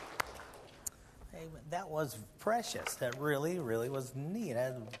Amen. That was precious. That really, really was neat.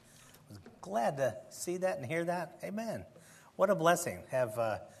 I was glad to see that and hear that. Amen. What a blessing. Have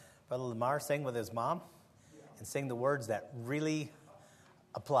Brother Lamar sing with his mom and sing the words that really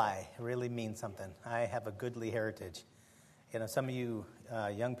apply, really mean something. I have a goodly heritage. You know, some of you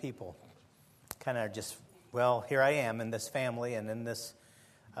young people kind of just, well, here I am in this family and in this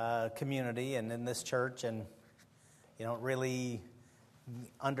community and in this church, and you don't really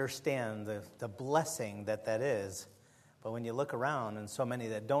understand the blessing that is. But when you look around and so many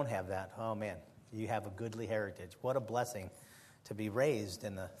that don't have that, oh man, you have a goodly heritage. What a blessing to be raised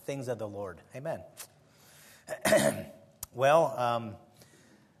in the things of the Lord. Amen. Well,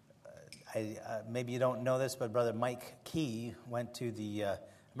 maybe you don't know this, but Brother Mike Key went to the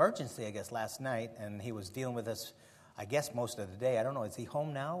emergency, I guess, last night, and he was dealing with this, I guess, most of the day. I don't know, is he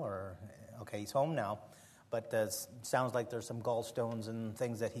home now? Or okay, he's home now, but sounds like there's some gallstones and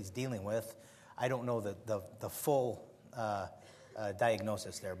things that he's dealing with. I don't know the full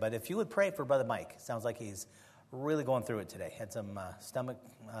diagnosis there, but if you would pray for Brother Mike, sounds like he's really going through it today. Had some stomach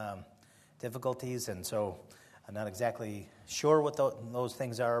difficulties, and so I'm not exactly sure what those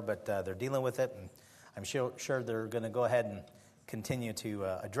things are, but they're dealing with it, and I'm sure they're going to go ahead and continue to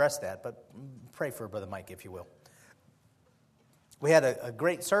address that, but pray for Brother Mike, if you will. We had a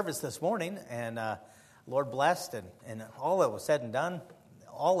great service this morning, and Lord blessed, and all that was said and done,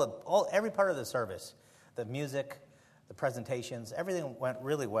 every part of the service, the music, the presentations, everything went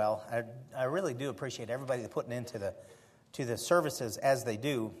really well. I really do appreciate everybody putting into the services as they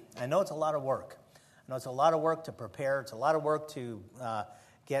do. I know it's a lot of work. I know it's a lot of work to prepare. It's a lot of work to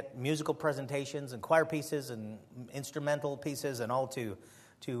get musical presentations and choir pieces and instrumental pieces and all to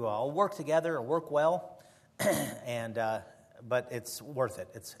all work together and work well. And but it's worth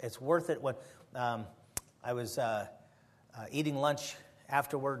it. It's worth it. When I was eating lunch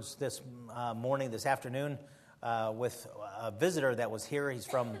afterwards this afternoon, with a visitor that was here. He's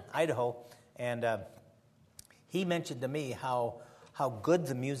from Idaho, and he mentioned to me how good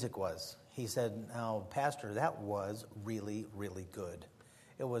the music was. He said, "Now, Pastor, that was really, really good.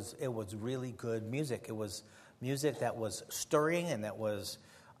 It was really good music. It was music that was stirring and that was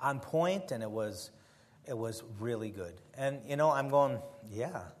on point, and it was really good." And you know, I'm going,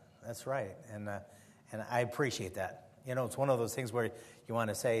 yeah, that's right, and I appreciate that. You know, it's one of those things where you want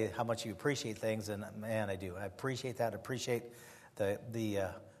to say how much you appreciate things, and man, I do. I appreciate that. I appreciate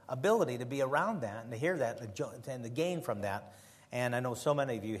the ability to be around that and to hear that and the gain from that. And I know so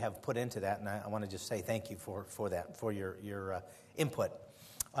many of you have put into that, and I want to just say thank you for that, for your input.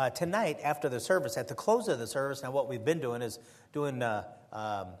 Tonight, after the service, at the close of the service, now what we've been doing is doing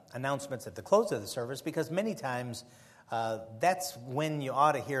announcements at the close of the service, because many times that's when you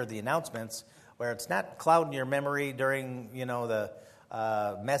ought to hear the announcements, where it's not clouding your memory during, you know, the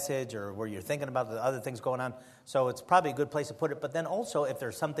message or where you're thinking about the other things going on. So it's probably a good place to put it. But then also, if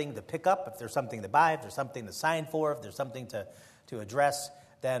there's something to pick up, if there's something to buy, if there's something to sign for, if there's something to address,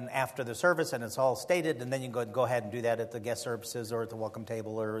 then after the service and it's all stated, and then you can go ahead and do that at the guest services or at the welcome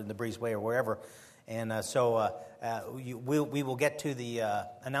table or in the breezeway or wherever. And we will get to the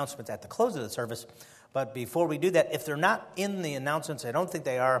announcements at the close of the service. But before we do that, if they're not in the announcements, I don't think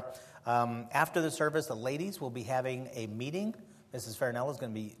they are, after the service, the ladies will be having a meeting. Mrs. Farinella is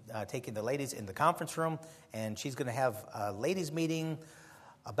going to be taking the ladies in the conference room, and she's going to have a ladies' meeting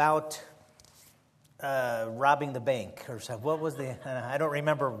about robbing the bank or something. What was I don't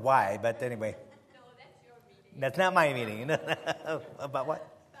remember why, but anyway. No, that's your meeting. That's not my meeting. About what?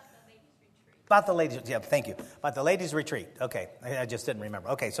 About the ladies, yeah, thank you. About the ladies' retreat. Okay, I just didn't remember.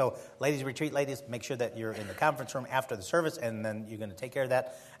 Okay, so ladies' retreat, ladies, make sure that you're in the conference room after the service, and then you're going to take care of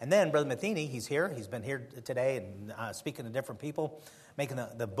that. And then Brother Matheny, he's here. He's been here today and speaking to different people, making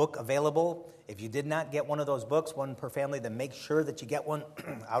the book available. If you did not get one of those books, one per family, then make sure that you get one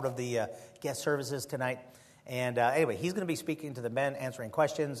out of the guest services tonight. And anyway, he's going to be speaking to the men, answering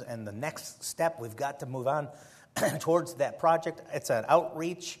questions. And the next step, we've got to move on towards that project. It's an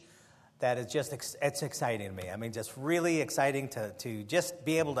outreach that is just, it's exciting to me. I mean, just really exciting to just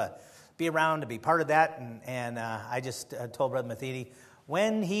be able to be around, to be part of that. And I just told Brother Matheny,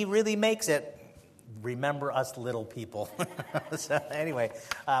 when he really makes it, remember us little people. So anyway,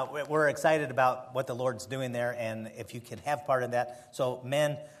 we're excited about what the Lord's doing there, and if you can have part of that. So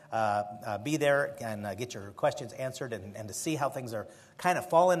men, be there and get your questions answered and to see how things are kind of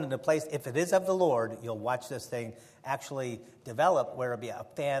falling into place. If it is of the Lord, you'll watch this thing actually develop where it'll be a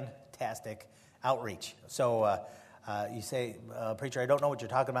fantastic outreach. So you say, preacher, I don't know what you're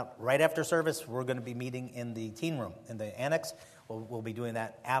talking about. Right after service, we're going to be meeting in the teen room, in the annex. We'll be doing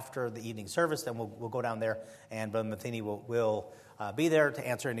that after the evening service. Then we'll go down there, and Brother Matheny will be there to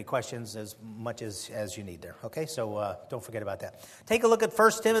answer any questions as much as you need there. Okay, so don't forget about that. Take a look at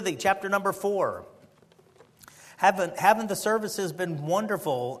 1 Timothy chapter number 4. Haven't the services been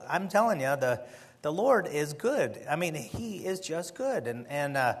wonderful? I'm telling you, the Lord is good. I mean, He is just good.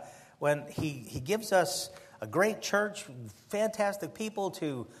 And when He gives us a great church, fantastic people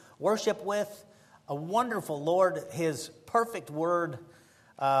to worship with, a wonderful Lord, His perfect word,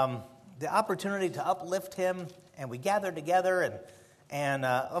 the opportunity to uplift Him, and we gather together. And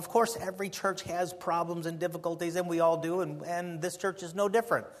of course, every church has problems and difficulties, and we all do, and this church is no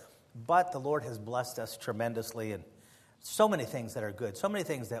different. But the Lord has blessed us tremendously, and so many things that are good, so many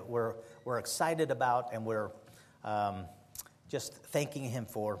things that we're excited about, and we're just thanking Him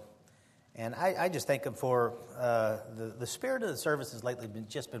for. And I just thank Him for the spirit of the services lately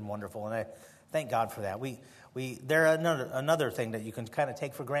just been wonderful, and I thank God for that. There another thing that you can kind of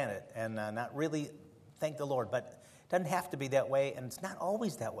take for granted and not really thank the Lord, but it doesn't have to be that way, and it's not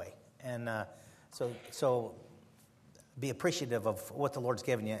always that way. And so be appreciative of what the Lord's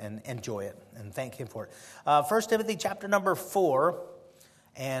given you and enjoy it and thank Him for it. 1 Timothy chapter number 4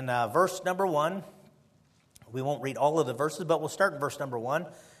 and verse number 1. We won't read all of the verses, but we'll start in verse number 1.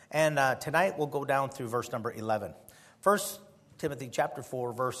 And tonight we'll go down through verse number 11. 1 Timothy chapter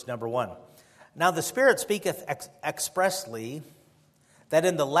 4, verse number 1. Now the Spirit speaketh expressly that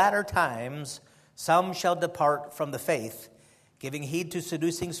in the latter times some shall depart from the faith, giving heed to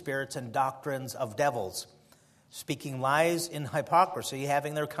seducing spirits and doctrines of devils, speaking lies in hypocrisy,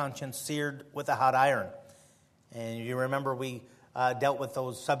 having their conscience seared with a hot iron. And you remember we dealt with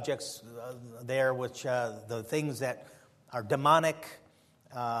those subjects there, which the things that are demonic,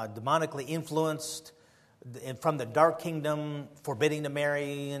 demonically influenced, from the dark kingdom, forbidding to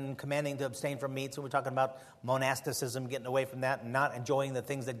marry and commanding to abstain from meat. So we're talking about monasticism, getting away from that and not enjoying the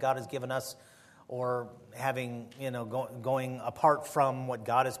things that God has given us, or having, going apart from what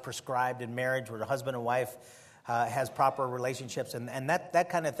God has prescribed in marriage, where the husband and wife has proper relationships. And that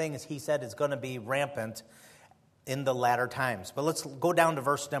kind of thing, as he said, is going to be rampant in the latter times. But let's go down to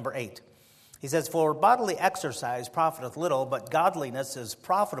verse number 8. He says, "For bodily exercise profiteth little, but godliness is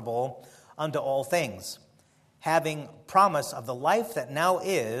profitable unto all things, having promise of the life that now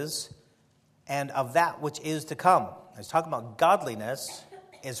is and of that which is to come." He's talking about godliness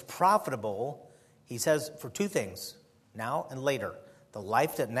is profitable, he says, for two things, now and later. The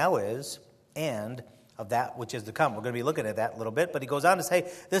life that now is and of that which is to come. We're going to be looking at that a little bit, but he goes on to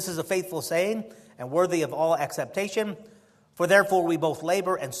say, "This is a faithful saying and worthy of all acceptation. For therefore we both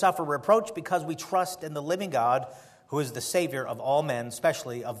labor and suffer reproach, because we trust in the living God, who is the Savior of all men,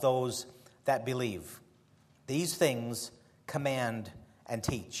 especially of those that believe. These things command and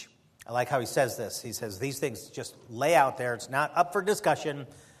teach." I like how he says this. He says these things just lay out there. It's not up for discussion.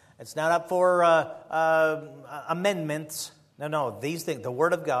 It's not up for amendments. No. These things, the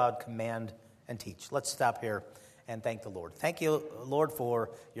Word of God, command and teach. Let's stop here and thank the Lord. Thank you, Lord,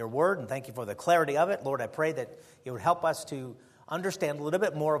 for your word, and thank you for the clarity of it. Lord, I pray that it would help us to understand a little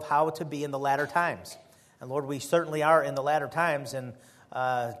bit more of how to be in the latter times. And Lord, we certainly are in the latter times, and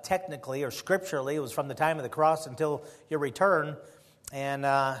technically or scripturally, it was from the time of the cross until your return. And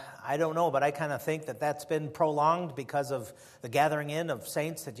I don't know, but I kind of think that that's been prolonged because of the gathering in of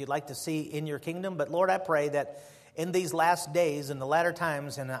saints that you'd like to see in your kingdom. But Lord, I pray that in these last days, in the latter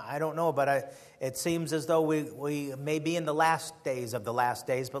times, and I don't know, but it seems as though we may be in the last days of the last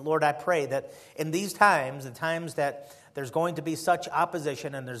days. But Lord, I pray that in these times, the times that there's going to be such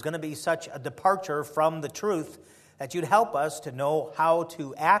opposition and there's going to be such a departure from the truth, that you'd help us to know how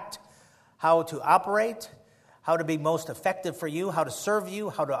to act, how to operate, how to be most effective for you, how to serve you,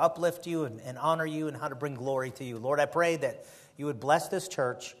 how to uplift you and honor you, and how to bring glory to you. Lord, I pray that you would bless this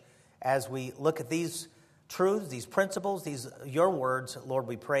church as we look at these truths, these principles, your words. Lord,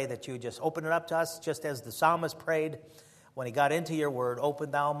 we pray that you would just open it up to us, just as the psalmist prayed when he got into your word.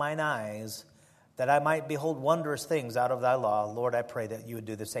 "Open thou mine eyes, that I might behold wondrous things out of thy law." Lord, I pray that you would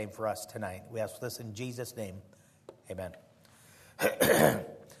do the same for us tonight. We ask this in Jesus' name. Amen.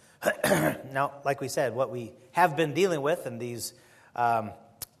 Now, like we said, what we have been dealing with in these,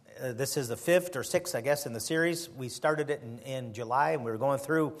 this is the 5th or 6th, I guess, in the series. We started it in July, and we were going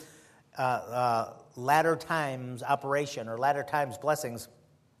through latter times operation, or latter times blessings.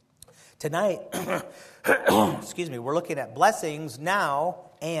 Tonight, excuse me, we're looking at blessings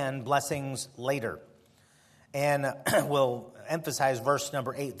now and blessings later. And we'll emphasize verse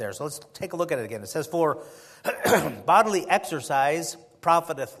number 8 there. So let's take a look at it again. It says, "For bodily exercise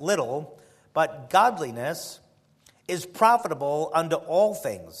profiteth little, but godliness is profitable unto all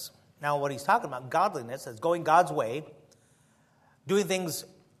things." Now, what he's talking about, godliness, is going God's way, doing things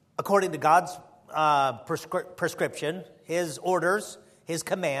according to God's prescription, His orders, His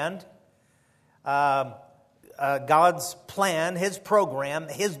command, God's plan, His program,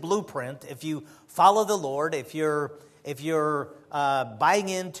 His blueprint. If you follow the Lord, if you're buying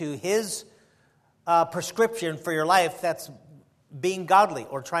into His prescription for your life, that's being godly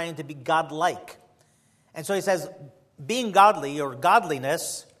or trying to be godlike. And so he says, being godly or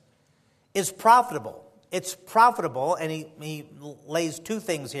godliness is profitable. It's profitable, and he lays two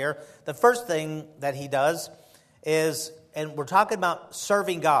things here. The first thing that he does is, and we're talking about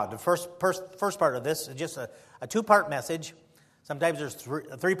serving God. The first part of this is just a two-part message. Sometimes there's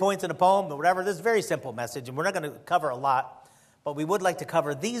three points in a poem, but whatever. This is a very simple message, and we're not going to cover a lot, but we would like to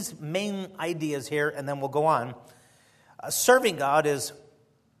cover these main ideas here, and then we'll go on. Serving God is,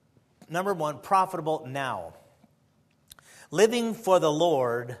 number one, profitable now. Living for the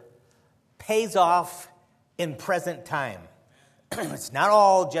Lord pays off in present time. It's not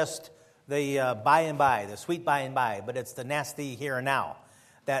all just the by and by, the sweet by and by, but it's the nasty here and now.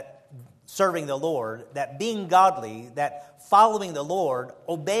 That serving the Lord, that being godly, that following the Lord,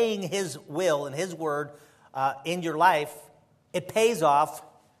 obeying His will and His word in your life, it pays off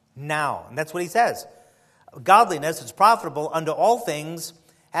now. And that's what he says. Godliness is profitable unto all things,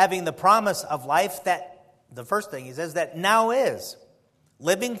 having the promise of life that, the first thing he says, that now is.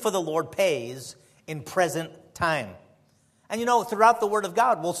 Living for the Lord pays in present time. And throughout the Word of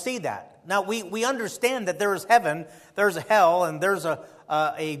God, we'll see that. Now, we understand that there is heaven, there's a hell, and there's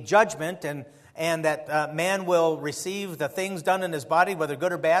a judgment, and that man will receive the things done in his body, whether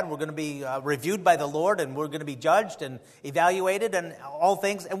good or bad. We're going to be reviewed by the Lord, and we're going to be judged and evaluated and all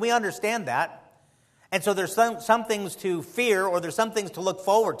things, and we understand that. And so there's some things to fear, or there's some things to look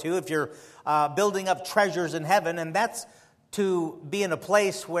forward to if you're building up treasures in heaven, and that's to be in a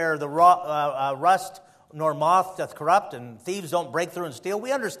place where the rust nor moth doth corrupt, and thieves don't break through and steal.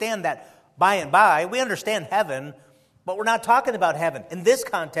 We understand that by and by. We understand heaven, but we're not talking about heaven. In this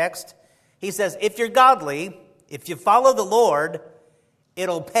context, he says, if you're godly, if you follow the Lord,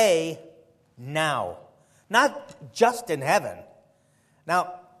 it'll pay now. Not just in heaven.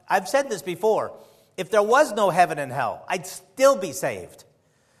 Now, I've said this before. If there was no heaven and hell, I'd still be saved.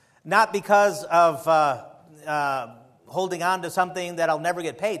 Not because of holding on to something that I'll never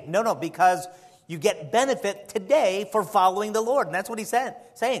get paid. No, because you get benefit today for following the Lord. And that's what he's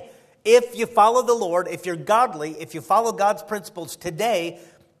saying. If you follow the Lord, if you're godly, if you follow God's principles today,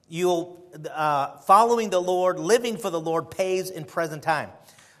 following the Lord, living for the Lord pays in present time.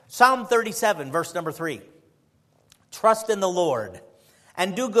 Psalm 37, verse number 3. Trust in the Lord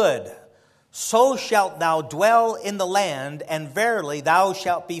and do good. So shalt thou dwell in the land, and verily thou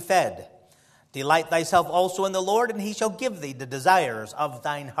shalt be fed. Delight thyself also in the Lord, and He shall give thee the desires of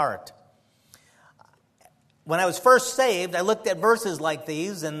thine heart. When I was first saved, I looked at verses like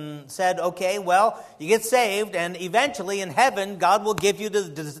these and said, okay, well, you get saved, and eventually in heaven, God will give you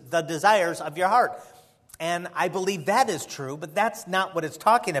the desires of your heart. And I believe that is true, but that's not what it's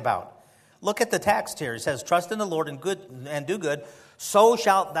talking about. Look at the text here. It says, trust in the Lord and do good, so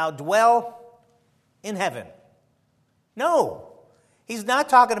shalt thou dwell in heaven. No, he's not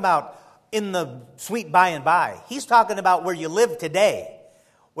talking about in the sweet by and by. He's talking about where you live today,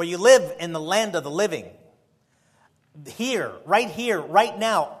 where you live in the land of the living. Here, right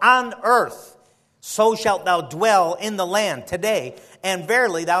now, on earth, so shalt thou dwell in the land today, and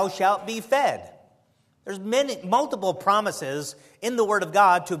verily thou shalt be fed. There's multiple promises in the Word of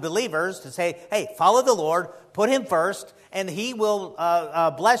God to believers to say, hey, follow the Lord, put Him first, and He will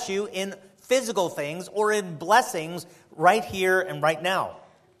bless you in physical things or in blessings right here and right now.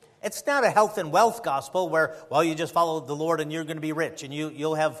 It's not a health and wealth gospel where, well, you just follow the Lord and you're going to be rich and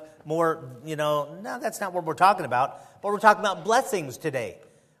you'll have more, no, that's not what we're talking about. But we're talking about blessings today.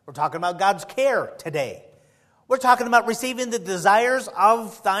 We're talking about God's care today. We're talking about receiving the desires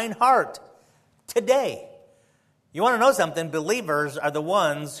of thine heart today. You want to know something? Believers are the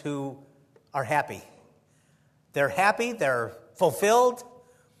ones who are happy. They're happy, they're fulfilled,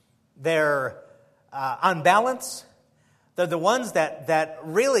 they're on balance. They're the ones that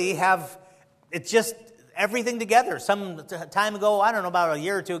really have, it's just everything together. Some time ago, I don't know, about a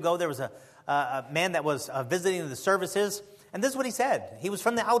year or two ago, there was a man that was visiting the services, and this is what he said. He was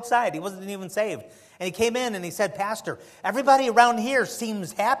from the outside. He wasn't even saved. And he came in and he said, Pastor, everybody around here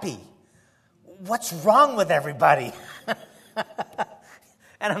seems happy. What's wrong with everybody?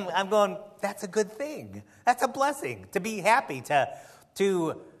 And I'm going, that's a good thing. That's a blessing, to be happy,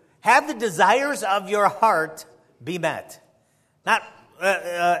 to have the desires of your heart be met. Not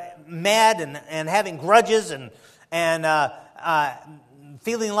mad and having grudges and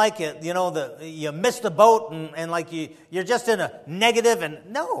feeling like you missed the boat and like you're just in a negative. And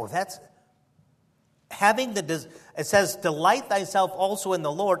no, that's having it says, delight thyself also in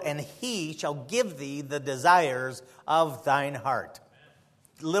the Lord, and he shall give thee the desires of thine heart.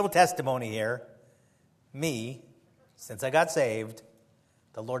 Little testimony here. Me, since I got saved,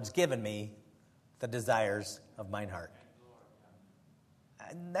 the Lord's given me the desires of mine heart.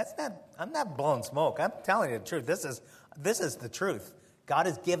 I'm not blowing smoke. I'm telling you the truth. This is the truth. God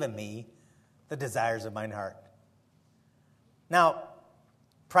has given me the desires of mine heart. Now,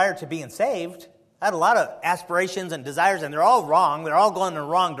 prior to being saved, I had a lot of aspirations and desires, and they're all wrong. They're all going in the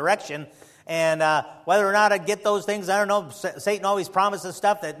wrong direction. And whether or not I get those things, I don't know. Satan always promises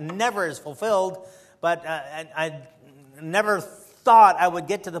stuff that never is fulfilled. But I never thought I would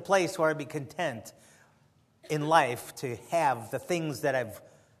get to the place where I'd be content in life to have the things that I've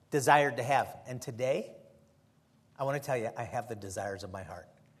desired to have. And today, I want to tell you, I have the desires of my heart.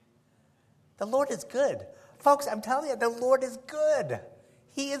 The Lord is good. Folks, I'm telling you, the Lord is good.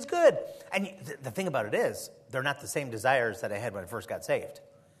 He is good. And the thing about it is, they're not the same desires that I had when I first got saved.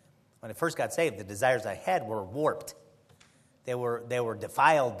 When I first got saved, the desires I had were warped. They were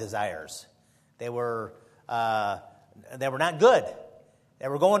defiled desires. They were not good. They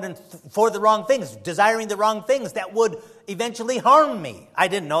were going for the wrong things, desiring the wrong things that would eventually harm me. I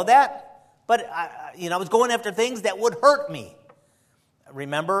didn't know that, but I was going after things that would hurt me.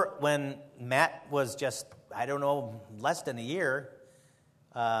 Remember when Matt was just, less than a year,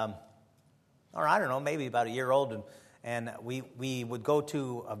 or I don't know, maybe about a year old, and we would go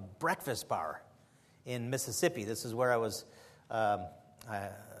to a breakfast bar in Mississippi. This is where I was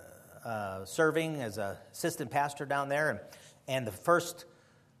serving as an assistant pastor down there, and the first,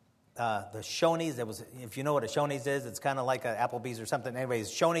 the Shoney's, if you know what a Shoney's is, it's kind of like an Applebee's or something. Anyways,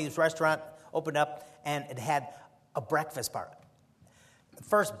 Shoney's restaurant opened up, and it had a breakfast bar. The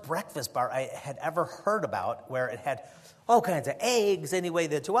first breakfast bar I had ever heard about, where it had all kinds of eggs any way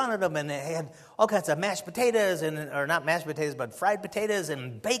that you wanted them, and it had all kinds of mashed potatoes, or not mashed potatoes, but fried potatoes,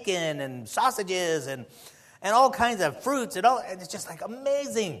 and bacon, and sausages, and all kinds of fruits, and it's just like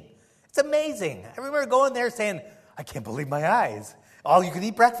amazing. It's amazing. I remember going there saying, I can't believe my eyes. All you can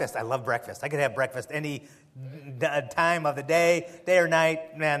eat breakfast. I love breakfast. I could have breakfast any time of the day or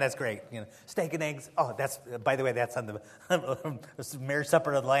night. Man, that's great. Steak and eggs. Oh, by the way, that's on the marriage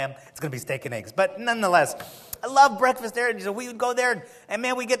supper of the Lamb. It's going to be steak and eggs. But nonetheless, I love breakfast there. And so we would go there, and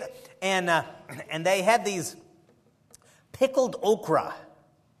man, and they had these pickled okra.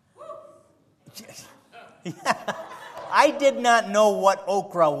 Yeah. I did not know what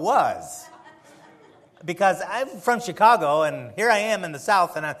okra was, because I'm from Chicago, and here I am in the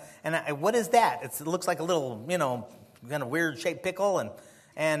South, and what is that? It looks like a little, kind of weird shaped pickle,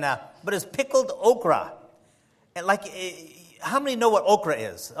 but it's pickled okra. And how many know what okra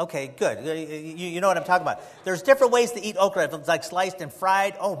is? Okay, good. You know what I'm talking about. There's different ways to eat okra. If it's like sliced and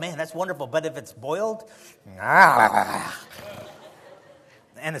fried, oh man, that's wonderful. But if it's boiled, and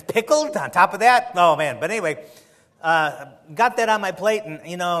it's pickled on top of that, oh man. But anyway. Got that on my plate,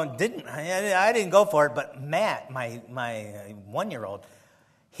 and I didn't go for it. But Matt, my 1-year-old,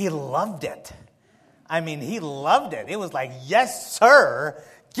 he loved it. I mean, he loved it. It was like, yes, sir,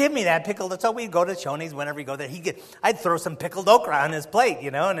 give me that pickled. So we'd go to Shoney's whenever we go there. I'd throw some pickled okra on his plate,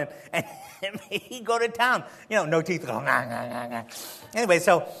 and he'd go to town. No teeth. Go, nah, nah, nah, nah. Anyway,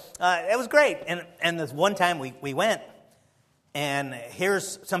 so it was great. And this one time we went. And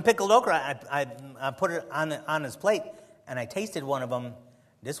here's some pickled okra. I put it on his plate, and I tasted one of them.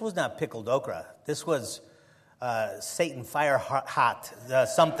 This was not pickled okra. This was Satan fire hot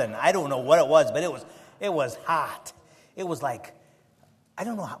something. I don't know what it was, but it was hot. It was like, I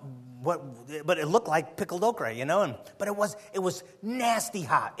don't know what, but it looked like pickled okra, but it was nasty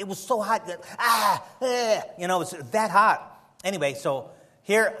hot. It was so hot that it was that hot. Anyway, so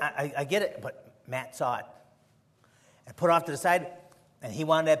here I get it, but Matt saw it. I put it off to the side, and he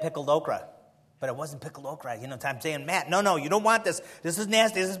wanted that pickled okra. But it wasn't pickled okra. I'm saying, Matt, no, you don't want this. This is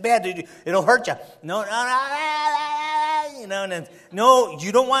nasty. This is bad. It'll hurt you. No,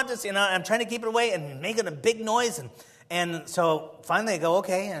 you don't want this. I'm trying to keep it away and making a big noise. And so finally I go,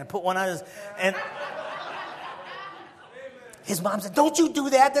 okay, and I put one on his, and his mom said, don't you do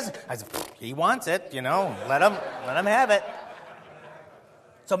that. I said, he wants it, let him have it.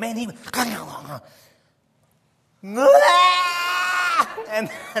 So man, he and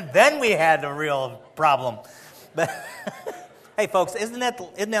then we had a real problem. But hey, folks, isn't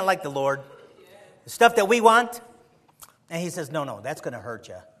that like the Lord? The stuff that we want, and He says, no, that's going to hurt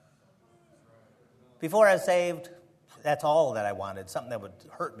you. Before I was saved, that's all that I wanted, something that would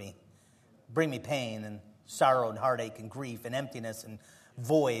hurt me, bring me pain and sorrow and heartache and grief and emptiness and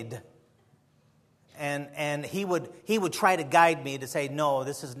void. And he would try to guide me to say, no,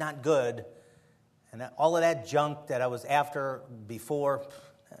 this is not good. And all of that junk that I was after before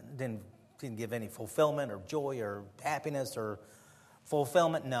didn't give any fulfillment or joy or happiness or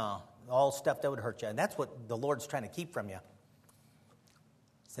fulfillment. No, all stuff that would hurt you. And that's what the Lord's trying to keep from you.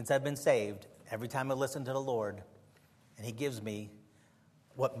 Since I've been saved, every time I listen to the Lord, and He gives me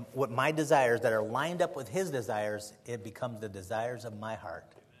what my desires that are lined up with His desires, it becomes the desires of my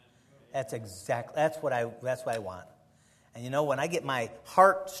heart. That's what I want. And you know, when I get my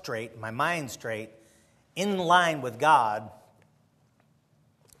heart straight, my mind straight, in line with God,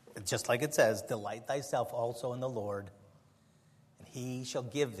 just like it says, delight thyself also in the Lord, and He shall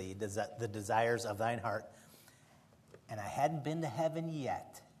give thee the desires of thine heart. And I hadn't been to heaven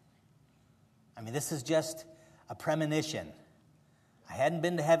yet. I mean, this is just a premonition. I hadn't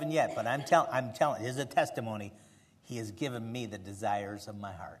been to heaven yet, but I'm telling, here's a testimony. He has given me the desires of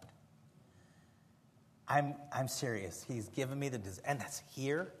my heart. I'm serious. He's given me the desires, and that's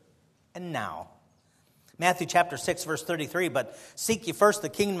here and now. Matthew chapter 6, verse 33, but seek ye first the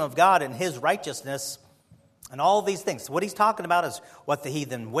kingdom of God and His righteousness, and all these things. What He's talking about is what the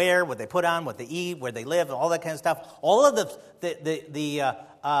heathen wear, what they put on, what they eat, where they live, all that kind of stuff. All of the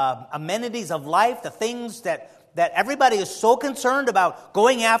amenities of life, the things that everybody is so concerned about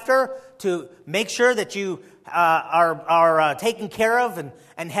going after to make sure that you are taken care of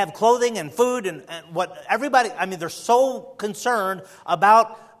and have clothing and food and what everybody, I mean, they're so concerned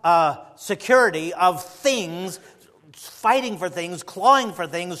about security of things, fighting for things, clawing for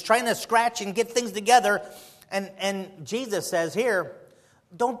things, trying to scratch and get things together. And Jesus says here,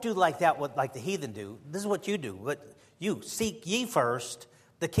 don't do like that, like the heathen do. This is what you do. But you seek ye first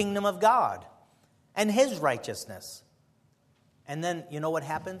the kingdom of God and His righteousness. And then you know what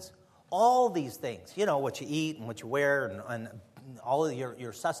happens? All these things, you know, what you eat and what you wear and all of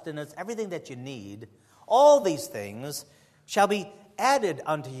your sustenance, everything that you need, all these things shall be added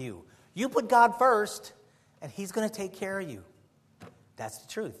unto you. You put God first, and He's going to take care of you. That's the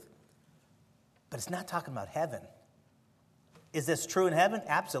truth. But it's not talking about heaven. Is this true in heaven?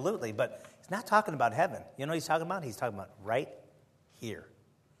 Absolutely. But He's not talking about heaven. You know what He's talking about? He's talking about right here.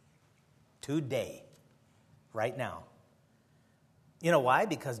 Today. Right now. You know why?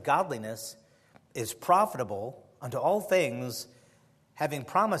 Because godliness is profitable unto all things, having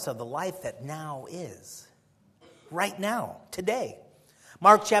promise of the life that now is. Right now. Today.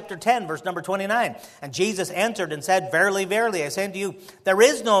 Mark chapter 10, verse number 29. And Jesus answered and said, Verily, verily, I say unto you, there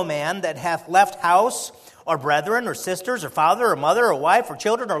is no man that hath left house, or brethren, or sisters, or father, or mother, or wife, or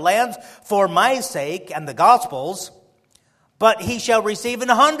children, or lands, for my sake and the gospel's, but he shall receive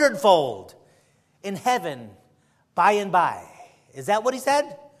 100-fold in heaven by and by. Is that what he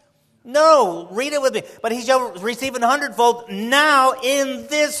said? No, read it with me. But he shall receive 100-fold now in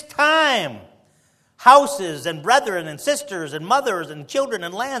this time. Houses and brethren and sisters and mothers and children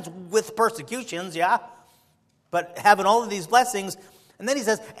and lands with persecutions, yeah. But having all of these blessings. And then he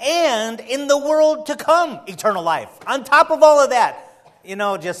says, and in the world to come, eternal life. On top of all of that, you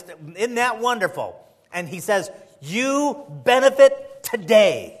know, just, isn't that wonderful? And he says, you benefit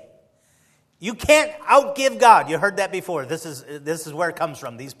today. You can't outgive God. You heard that before. This is where it comes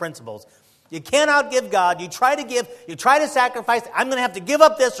from, these principles. You can't outgive God. You try to give, you try to sacrifice. I'm going to have to give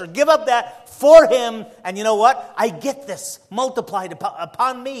up this or give up that for Him. And you know what? I get this multiplied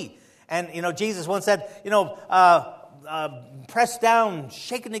upon me. And, you know, Jesus once said, you know, pressed down,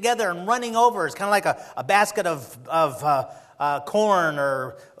 shaken together, and running over. It's kind of like a basket of corn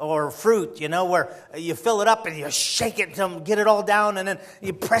or fruit, you know, where you fill it up and you shake it to get it all down, and then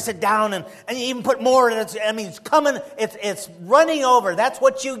you press it down, and you even put more. And it's coming. It's running over. That's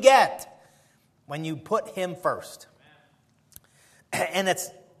what you get when you put Him first. And it's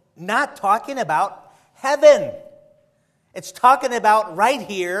not talking about heaven. It's talking about right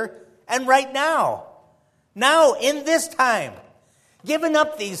here and right now. Now, in this time. Giving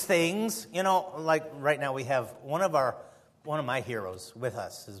up these things, you know, like right now we have one of my heroes with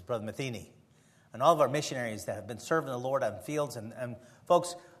us is Brother Matheny. And all of our missionaries that have been serving the Lord on fields. And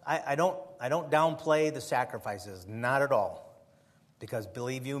folks, I don't downplay the sacrifices, not at all. Because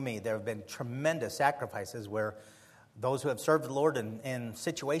believe you me, there have been tremendous sacrifices where those who have served the Lord in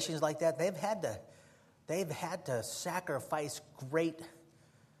situations like that, they've had to sacrifice great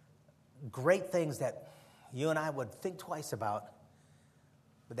things that you and I would think twice about.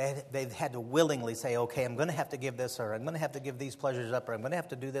 But they've had to willingly say, okay, I'm going to have to give this, or I'm going to have to give these pleasures up, or I'm going to have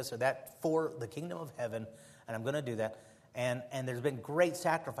to do this or that for the kingdom of heaven, and I'm going to do that. And there's been great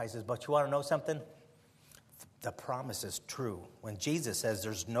sacrifices, but you want to know something? The promise is true. When Jesus says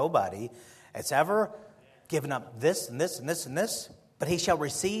there's nobody that's ever given up this and this and this and this, but he shall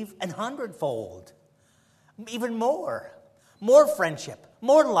receive 100-fold. Even more. More friendship,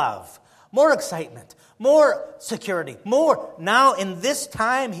 more love, more excitement, more security, more. Now in this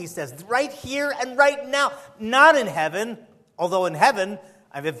time, he says, right here and right now, not in heaven. Although in heaven,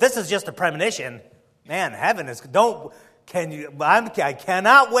 if this is just a premonition, man, heaven is, I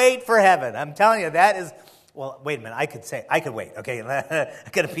cannot wait for heaven. I'm telling you, that is, well, wait a minute, I could wait, okay? I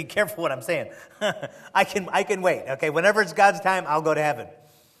got to be careful what I'm saying. I can wait, okay? Whenever it's God's time, I'll go to heaven.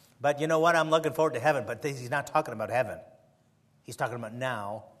 But you know what? I'm looking forward to heaven, but he's not talking about heaven. He's talking about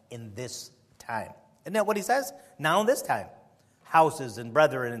now in this time. Isn't that what he says? Now in this time. Houses and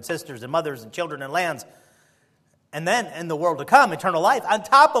brethren and sisters and mothers and children and lands. And then in the world to come, eternal life on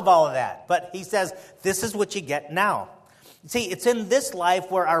top of all of that. But he says, this is what you get now. See, it's in this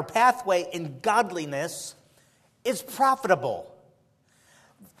life where our pathway in godliness is profitable.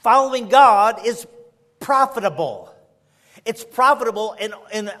 Following God is profitable. It's profitable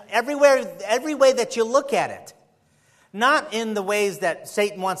in every way that you look at it. Not in the ways that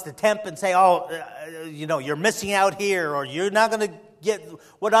Satan wants to tempt and say, you're missing out here, or you're not going to get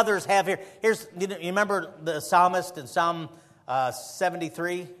what others have here. You remember the psalmist in Psalm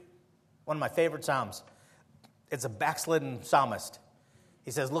 73? One of my favorite psalms. It's a backslidden psalmist.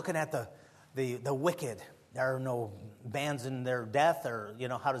 He says, looking at the wicked, there are no bands in their death, or,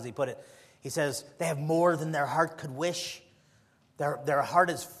 how does he put it? He says, they have more than their heart could wish. Their heart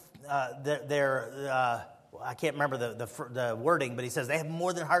is, I can't remember the wording, but he says they have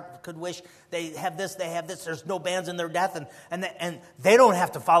more than heart could wish. They have this. There's no bands in their death, and they don't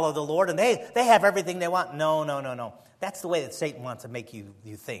have to follow the Lord, and they have everything they want. No. That's the way that Satan wants to make you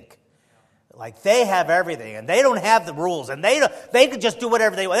think. Like they have everything, and they don't have the rules, and they could just do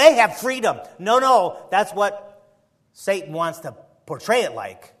whatever they want. They have freedom. No. That's what Satan wants to portray it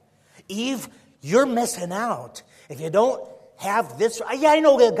like. Eve, you're missing out if you don't have this. Yeah, I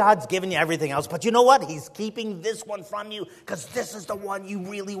know that God's given you everything else, but you know what? He's keeping this one from you because this is the one you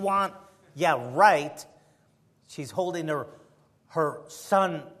really want. Yeah, right. She's holding her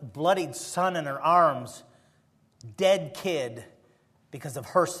son, bloodied son in her arms, dead kid because of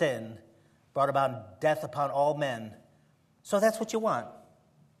her sin, brought about death upon all men. So that's what you want,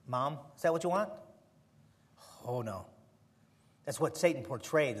 Mom? Is that what you want? Oh, no. That's what Satan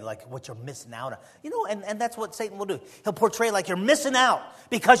portrayed, like what you're missing out on. And that's what Satan will do. He'll portray like you're missing out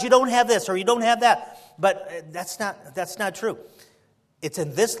because you don't have this or you don't have that. But that's not true. It's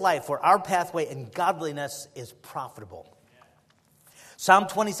in this life where our pathway in godliness is profitable. Psalm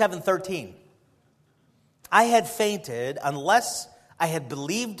 27:13. I had fainted unless I had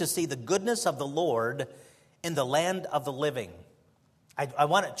believed to see the goodness of the Lord in the land of the living. I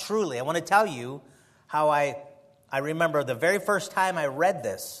want to tell you how I remember the very first time I read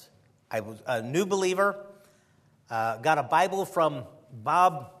this. I was a new believer, got a Bible from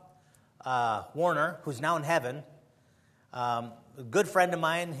Bob Warner, who's now in heaven. A good friend of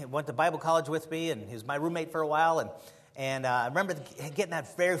mine. He went to Bible college with me, and he was my roommate for a while. And I remember getting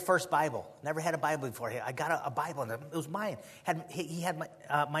that very first Bible. Never had a Bible before. I got a Bible, and it was mine. He had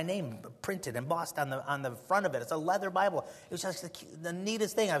my name printed, embossed on the front of it. It's a leather Bible. It was just the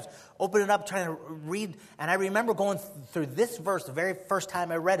neatest thing. I was opening it up, trying to read, and I remember going through this verse the very first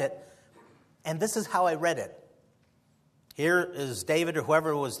time I read it, and this is how I read it. Here is David, or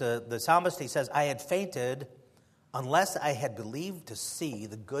whoever was the psalmist. He says, I had fainted unless I had believed to see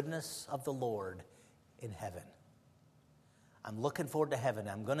the goodness of the Lord in heaven. I'm looking forward to heaven.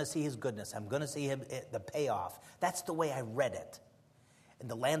 I'm going to see his goodness. I'm going to see the payoff. That's the way I read it. In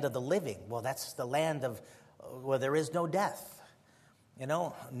the land of the living, well, that's the land of where there is no death.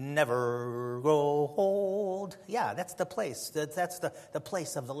 Never grow old. Yeah, that's the place. That's the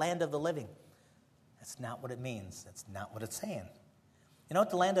place of the land of the living. That's not what it means. That's not what it's saying. You know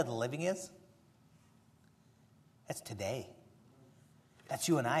what the land of the living is? That's today. That's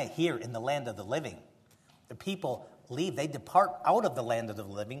you and I here in the land of the living. The people leave, they depart out of the land of the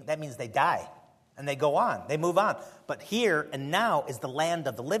living. That means they die and they go on, they move on. But here and now is the land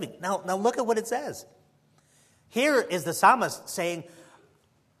of the living. Now look at what it says. Here is the psalmist saying,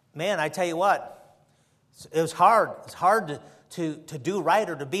 man, I tell you what, it was hard. It's hard to do right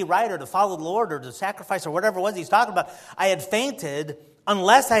or to be right or to follow the Lord or to sacrifice or whatever it was he's talking about. I had fainted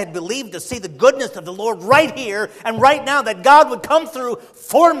unless I had believed to see the goodness of the Lord right here and right now, that God would come through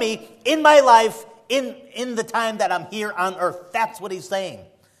for me in my life in the time that I'm here on earth. That's what he's saying.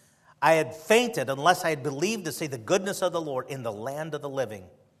 I had fainted unless I had believed to see the goodness of the Lord in the land of the living.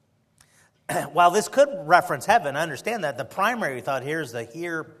 While this could reference heaven, I understand that. The primary thought here is the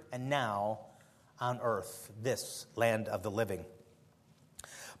here and now on earth, this land of the living.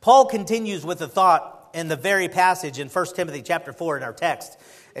 Paul continues with the thought in the very passage in 1 Timothy chapter 4 in our text.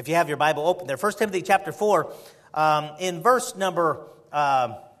 If you have your Bible open there. 1 Timothy chapter 4, in verse number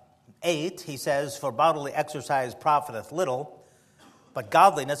 8, he says, "For bodily exercise profiteth little, but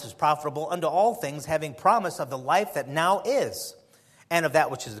godliness is profitable unto all things, having promise of the life that now is, and of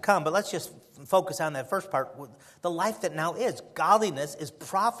that which is to come." But let's just focus on that first part. The life that now is. Godliness is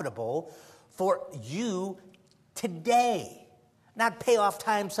profitable for you today. Not pay off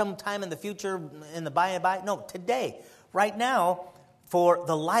time sometime in the future, in the by and by. No, today. Right now, for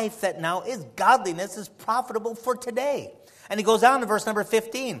the life that now is. Godliness is profitable for today. And he goes on to verse number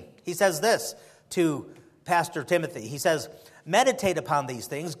 15. He says this to Pastor Timothy. He says, "Meditate upon these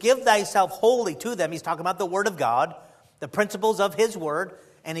things. Give thyself wholly to them." He's talking about the Word of God, the principles of His Word.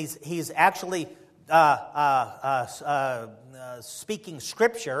 And he's actually speaking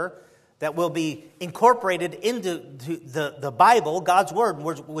Scripture that will be incorporated into the Bible, God's Word,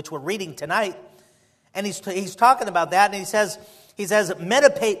 which we're reading tonight. And he's talking about that, and he says,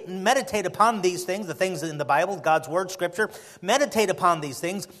 meditate upon these things, the things in the Bible, God's Word, Scripture. Meditate upon these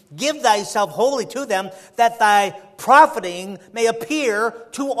things. Give thyself wholly to them, that thy profiting may appear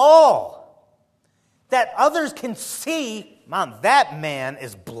to all. That others can see, Mom, that man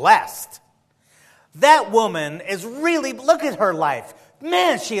is blessed. That woman is really, look at her life.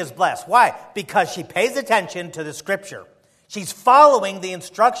 Man, she is blessed. Why? Because she pays attention to the Scripture. She's following the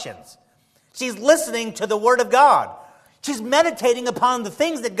instructions. She's listening to the Word of God. She's meditating upon the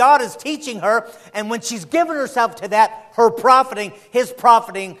things that God is teaching her. And when she's given herself to that, His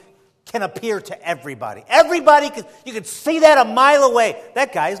profiting can appear to everybody. You can see that a mile away.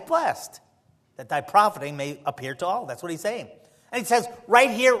 That guy is blessed. That thy profiting may appear to all. That's what he's saying. And he says, right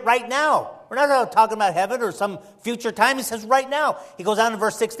here, right now. We're not talking about heaven or some future time. He says, right now. He goes on in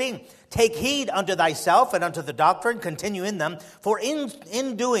verse 16. "Take heed unto thyself and unto the doctrine. Continue in them. For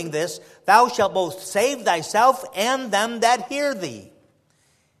in doing this, thou shalt both save thyself and them that hear thee."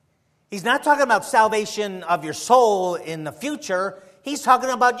 He's not talking about salvation of your soul in the future. He's talking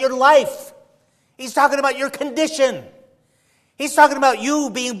about your life. He's talking about your condition. He's talking about you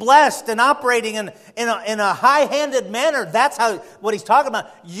being blessed and operating in a high-handed manner. That's what he's talking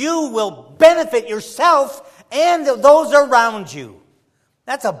about. You will benefit yourself and those around you.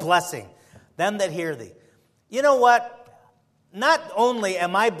 That's a blessing. Them that hear thee. You know what? Not only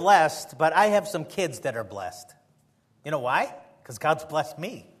am I blessed, but I have some kids that are blessed. You know why? Because God's blessed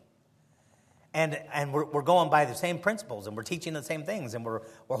me. And we're going by the same principles, and we're teaching the same things, and we're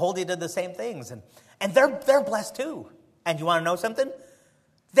holding to the same things. And they're blessed too. And you want to know something?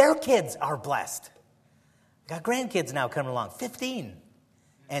 Their kids are blessed. Got grandkids now coming along, 15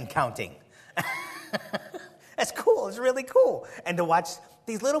 and counting. That's cool. It's really cool. And to watch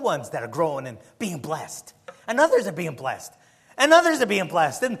these little ones that are growing and being blessed. And others are being blessed. And others are being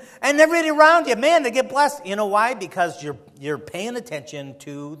blessed. And everybody around you, man, they get blessed. You know why? Because you're paying attention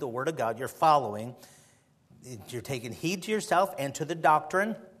to the Word of God. You're following. You're taking heed to yourself and to the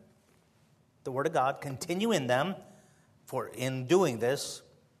doctrine, the Word of God. Continue in them. For in doing this,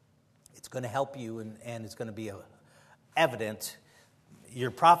 it's going to help you and it's going to be evident.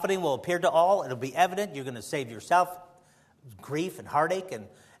 Your profiting will appear to all. It'll be evident. You're going to save yourself grief and heartache, and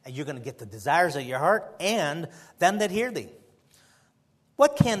you're going to get the desires of your heart and them that hear thee.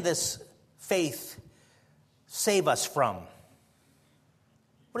 What can this faith save us from?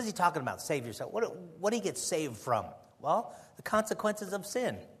 What is he talking about? Save yourself. What do you get saved from? Well, the consequences of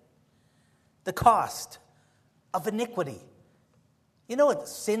sin. The cost of iniquity. You know what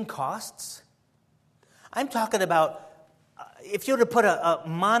sin costs? I'm talking about if you were to put a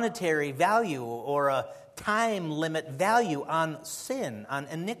monetary value or a time limit value on sin, on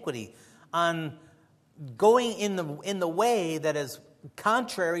iniquity, on going in the way that is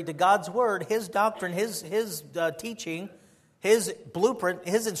contrary to God's Word, His doctrine, His teaching, His blueprint,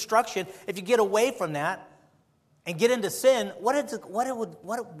 His instruction, if you get away from that and get into sin, what does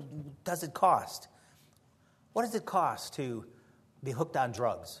it cost? What does it cost to be hooked on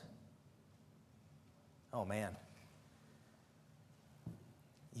drugs? Oh, man.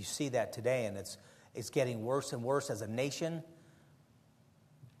 You see that today, and it's getting worse and worse as a nation.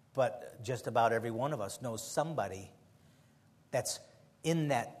 But just about every one of us knows somebody that's in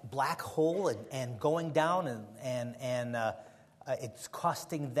that black hole and going down, and it's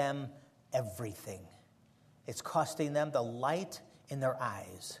costing them everything. It's costing them the light in their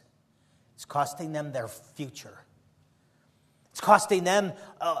eyes. It's costing them their future. It's costing them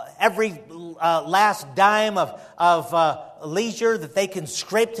every last dime of leisure that they can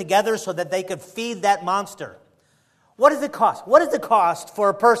scrape together so that they could feed that monster. What does it cost? What does it cost for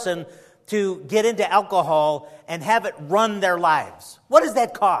a person to get into alcohol and have it run their lives? What does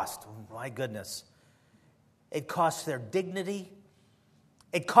that cost? Oh, my goodness. It costs their dignity.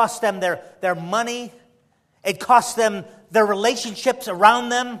 It costs them their money. It costs them their relationships around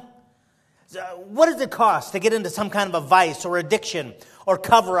them. What does it cost to get into some kind of a vice or addiction or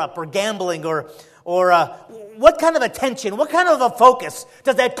cover-up or gambling or what kind of attention, what kind of a focus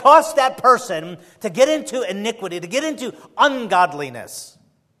does that cost that person to get into iniquity, to get into ungodliness?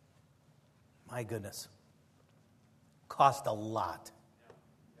 My goodness. Cost a lot.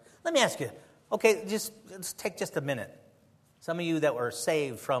 Let me ask you, okay, let's take just a minute. Some of you that were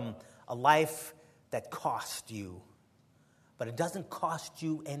saved from a life that cost you, but it doesn't cost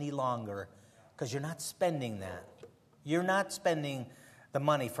you any longer because you're not spending that. You're not spending the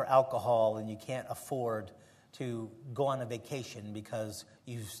money for alcohol and you can't afford to go on a vacation because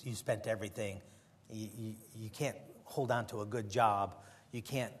you spent everything. You can't hold on to a good job. You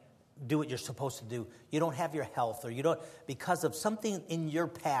can't do what you're supposed to do. You don't have your health, or you don't, because of something in your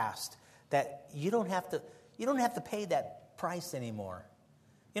past that you don't have to pay that price anymore.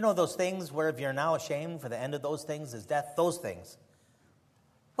 You know those things where if you're now ashamed, for the end of those things is death, those things.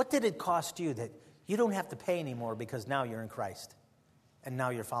 What did it cost you that you don't have to pay anymore because now you're in Christ and now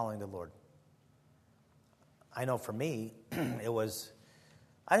you're following the Lord? I know for me, it was,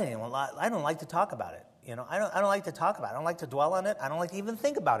 I don't like to talk about it. You know, I don't like to talk about it. I don't like to dwell on it. I don't like to even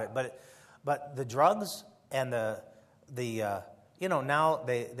think about it. But the drugs and the you know, now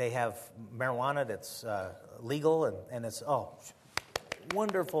they have marijuana that's legal and it's,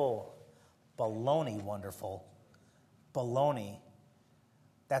 wonderful. Baloney, wonderful. Baloney.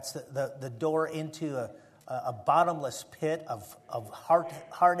 That's the door into a bottomless pit of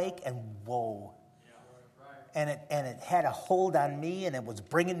heartache and woe. And it had a hold on me, and it was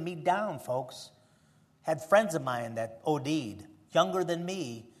bringing me down, folks. Had friends of mine that OD'd, younger than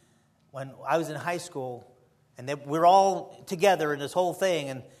me, when I was in high school, and we're all together in this whole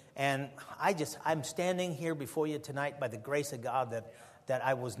thing. And I'm standing here before you tonight by the grace of God that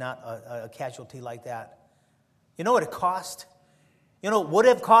I was not a casualty like that. You know what it cost? You know, would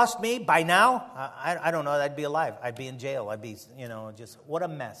have cost me by now? I don't know. I'd be alive. I'd be in jail. I'd be, just what a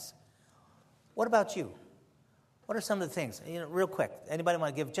mess. What about you? What are some of the things? Real quick. Anybody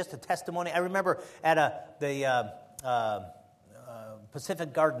want to give just a testimony? I remember at the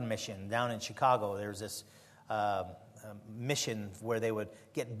Pacific Garden Mission down in Chicago. There's this mission where they would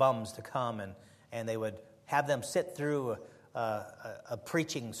get bums to come and they would have them sit through a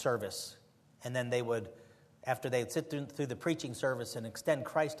preaching service, and then they would, after they'd sit through the preaching service and extend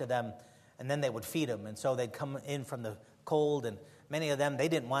Christ to them, and then they would feed them. And so they'd come in from the cold, and many of them, they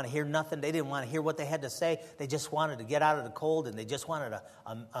didn't want to hear nothing. They didn't want to hear what they had to say. They just wanted to get out of the cold, and they just wanted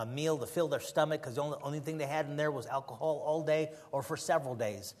a meal to fill their stomach, because the only thing they had in there was alcohol all day or for several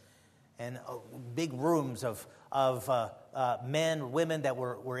days. And big rooms of men, women that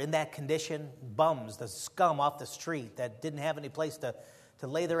were in that condition, bums, the scum off the street that didn't have any place to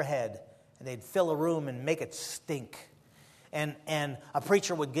lay their head. And they'd fill a room and make it stink. And a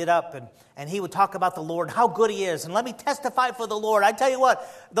preacher would get up and he would talk about the Lord, how good he is. And let me testify for the Lord. I tell you what,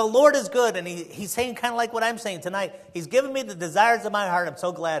 the Lord is good. And he's saying kind of like what I'm saying tonight. He's given me the desires of my heart. I'm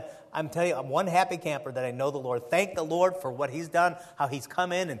so glad. I'm telling you, I'm one happy camper that I know the Lord. Thank the Lord for what he's done, how he's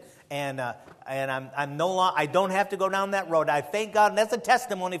come in. And I'm no longer, I don't have to go down that road. I thank God. And that's a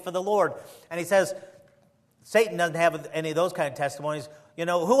testimony for the Lord. And he says, Satan doesn't have any of those kind of testimonies. You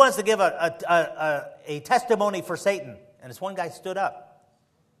know, who wants to give a testimony for Satan? And this one guy stood up.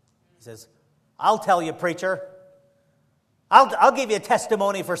 He says, I'll tell you, preacher. I'll give you a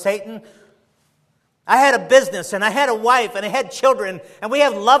testimony for Satan. I had a business, and I had a wife, and I had children, and we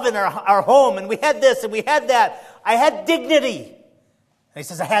had love in our home, and we had this, and we had that. I had dignity. And he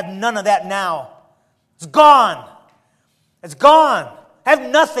says, I have none of that now. It's gone. It's gone. I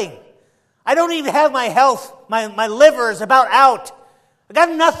have nothing. I don't even have my health. My liver is about out. I got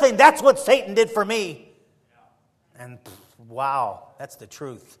nothing. That's what Satan did for me. And wow, that's the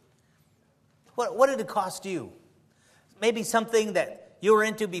truth. What did it cost you? Maybe something that you were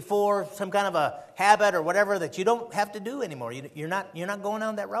into before, some kind of a habit or whatever that you don't have to do anymore. You're not going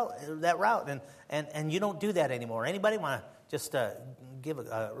down that route, and you don't do that anymore. Anybody want to just give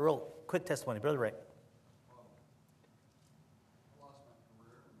a real quick testimony, Brother Ray?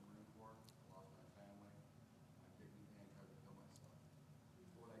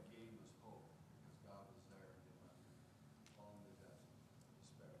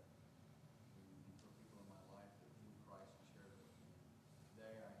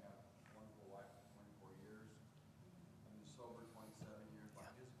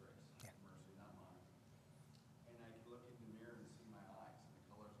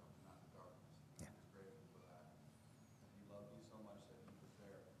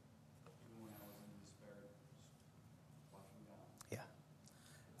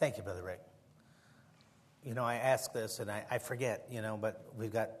 Thank you, Brother Rick. You know, I ask this and I forget, but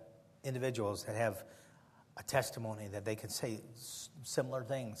we've got individuals that have a testimony that they can say similar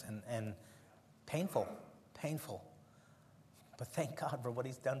things and painful. But thank God for what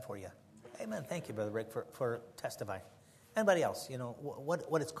he's done for you. Amen. Thank you, Brother Rick, for testifying. Anybody else,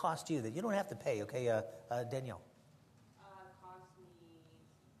 what it's cost you that you don't have to pay, okay, Danielle? Cost me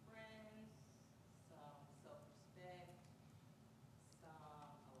friends, some self-respect, a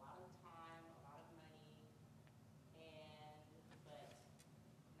lot of time, a lot of money, but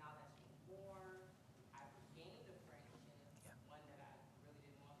now that's been born, I've gained a friendship, one that I really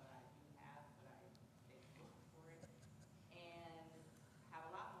didn't want, but I do have, but I thank God for it, and have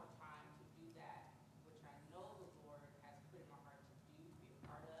a lot more time to do that, which I know the Lord has put in my heart to do, be a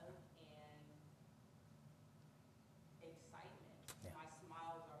part of, and excitement. Yeah. My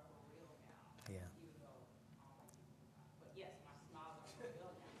smiles are for real now. Yeah. Even though I don't like people to laugh. But yes, my smiles are for real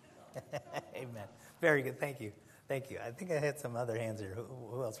now. So. Amen. Very good. Thank you. I think I had some other hands here.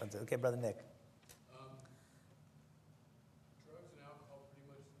 Who else wants to? Okay, Brother Nick. Drugs and alcohol pretty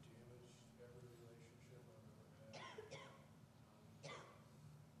much damaged every relationship I've ever had.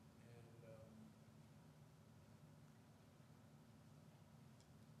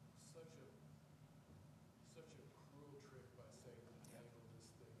 Such a cruel trick by Satan to dangle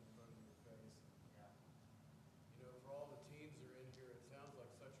this thing in front of your face. Yeah. For all the teens that are in here, it sounds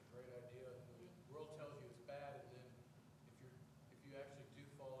like such a great idea. The world tells you it's bad, and then if you actually do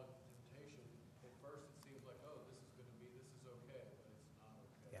fall into temptation, at first it seems like, oh, this is okay, but it's not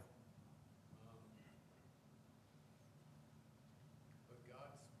okay. Yeah. But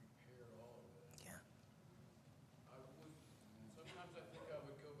God's repaired all of it. Yeah. Sometimes I think I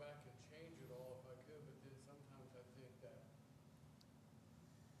would go back and change it all if I could, but then sometimes I think that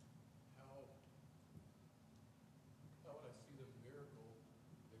how would I see the miracle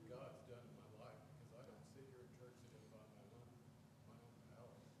that God's done in my life? Because I don't sit here in church today by my own power.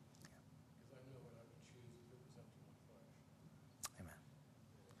 Because I know what I would choose if it was up to my flesh. Amen.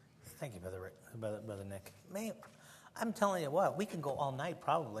 Thank you, Brother Nick. Man, I'm telling you what, we can go all night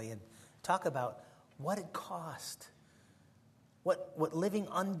probably and talk about what it cost. What living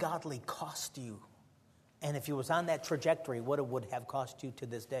ungodly cost you. And if you was on that trajectory, what it would have cost you to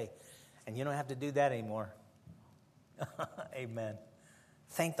this day. And you don't have to do that anymore. Amen.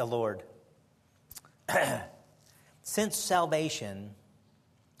 Thank the Lord. Since salvation,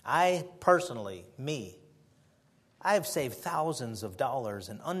 I personally, I have saved thousands of dollars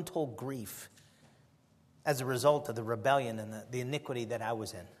in untold grief as a result of the rebellion and the iniquity that I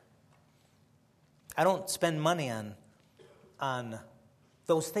was in. I don't spend money on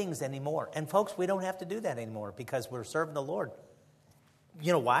those things anymore. And folks, we don't have to do that anymore because we're serving the Lord.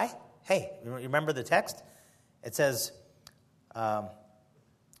 You know why? Hey, you remember the text? It says,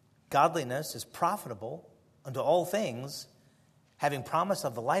 godliness is profitable unto all things, having promise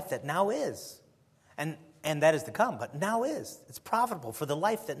of the life that now is. And that is to come, but now is. It's profitable for the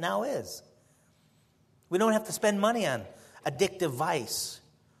life that now is. We don't have to spend money on addictive vice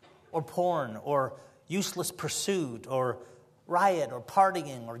or porn or useless pursuit or riot or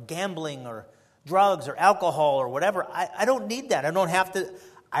partying or gambling or drugs or alcohol or whatever. I don't need that. I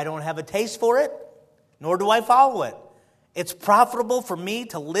don't have a taste for it, nor do I follow it. It's profitable for me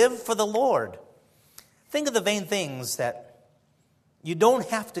to live for the Lord. Think of the vain things that you don't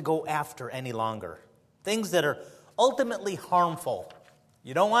have to go after any longer. Things that are ultimately harmful.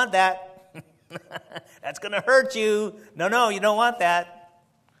 You don't want that. That's going to hurt you. No, you don't want that.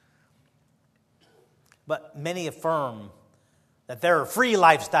 But many affirm that they're a free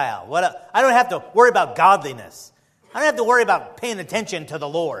lifestyle. I don't have to worry about godliness. I don't have to worry about paying attention to the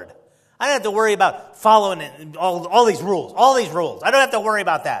Lord. I don't have to worry about following all these rules. I don't have to worry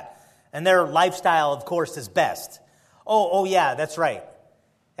about that. And their lifestyle, of course, is best. Oh yeah, that's right.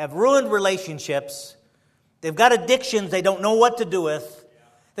 They have ruined relationships. They've got addictions they don't know what to do with.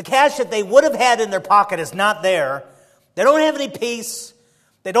 The cash that they would have had in their pocket is not there. They don't have any peace.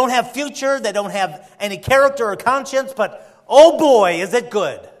 They don't have future. They don't have any character or conscience. But, oh boy, is it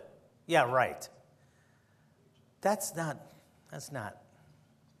good. Yeah, right. That's not.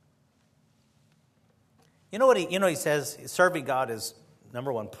 You know what he says? Serving God is,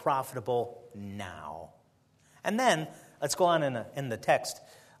 number one, profitable now. And then, let's go on in the text.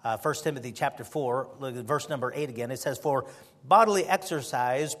 1 Timothy chapter 4, look at verse number 8 again. It says, for bodily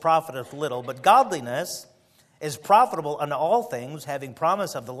exercise profiteth little, but godliness is profitable unto all things, having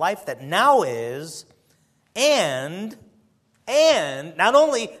promise of the life that now is, and And not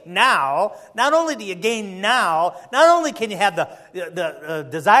only do you gain now, not only can you have the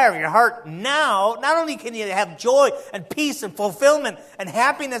desire of your heart now, not only can you have joy and peace and fulfillment and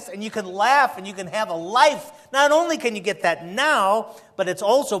happiness, and you can laugh and you can have a life, not only can you get that now, but it's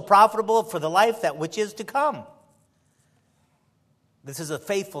also profitable for the life that which is to come. This is a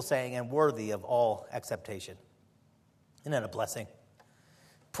faithful saying and worthy of all acceptation. Isn't that a blessing?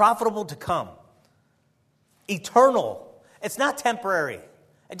 Profitable to come. Eternal. It's not temporary.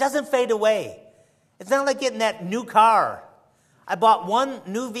 It doesn't fade away. It's not like getting that new car. I bought one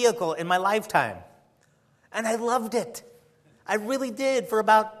new vehicle in my lifetime, and I loved it. I really did for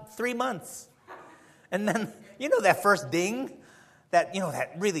about 3 months. And then, that first ding, that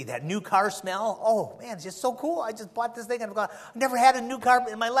new car smell. Oh, man, it's just so cool. I just bought this thing, and I've never had a new car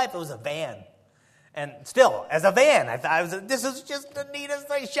in my life. It was a van. And still, as a van, I thought this is just the neatest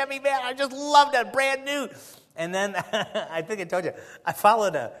thing, Chevy van. I just loved it, brand new. And then, I think I told you, I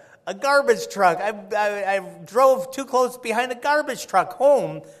followed a garbage truck. I drove too close behind a garbage truck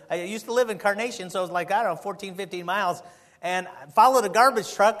home. I used to live in Carnation, so it was like, 14, 15 miles. And I followed a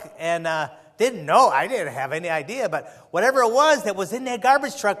garbage truck and didn't know. I didn't have any idea. But whatever it was that was in that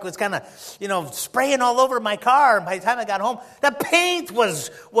garbage truck was kind of, spraying all over my car. And by the time I got home, the paint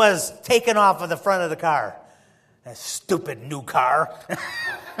was taken off of the front of the car. That stupid new car.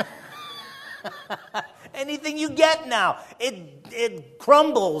 Anything you get now, it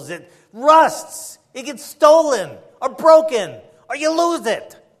crumbles, it rusts, it gets stolen or broken, or you lose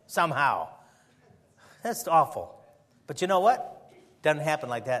it somehow. That's awful. But you know what? It doesn't happen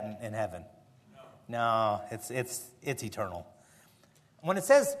like that in heaven. No, it's eternal. When it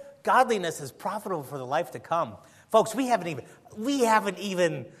says godliness is profitable for the life to come, folks, we haven't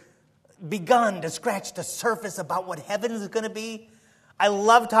even begun to scratch the surface about what heaven is going to be. I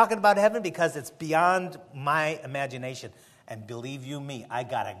love talking about heaven because it's beyond my imagination. And believe you me, I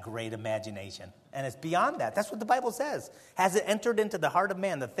got a great imagination. And it's beyond that. That's what the Bible says. Has it entered into the heart of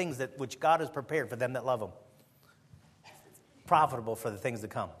man the things that which God has prepared for them that love him? Profitable for the things to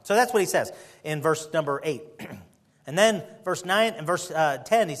come. So that's what he says in verse number 8. And then verse 9 and verse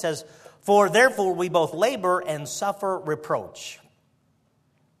 10, he says, "For therefore we both labor and suffer reproach,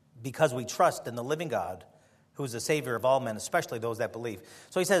 because we trust in the living God, who is the Savior of all men, especially those that believe."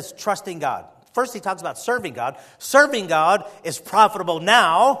 So he says, trusting God. First, he talks about serving God. Serving God is profitable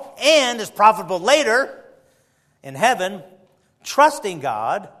now and is profitable later in heaven. Trusting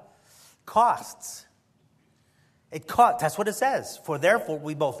God costs. It costs. That's what it says. For therefore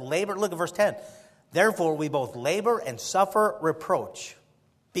we both labor. Look at verse 10. Therefore we both labor and suffer reproach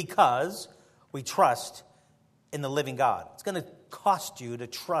because we trust in the living God. It's going to cost you to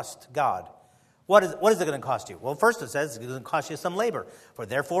trust God. What is it going to cost you? Well, first it says it's going to cost you some labor. For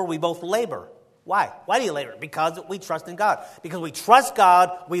therefore we both labor. Why? Why do you labor? Because we trust in God. Because we trust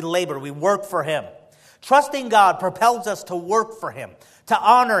God, we labor. We work for him. Trusting God propels us to work for him, to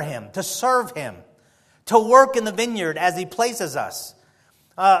honor him, to serve him, to work in the vineyard as he places us.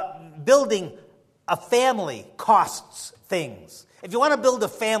 Building a family costs things. If you want to build a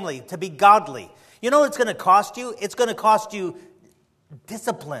family to be godly, you know what it's going to cost you? It's going to cost you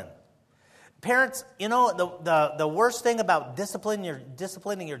discipline. Parents, the worst thing about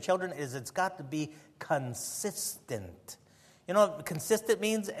disciplining your children is it's got to be consistent. You know what consistent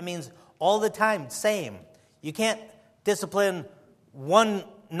means? It means all the time, same. You can't discipline one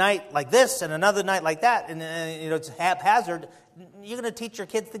night like this and another night like that, and it's haphazard. You're going to teach your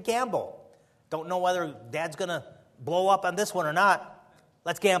kids to gamble. Don't know whether dad's going to blow up on this one or not.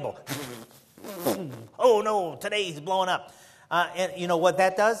 Let's gamble. Oh no, today he's blowing up. And you know what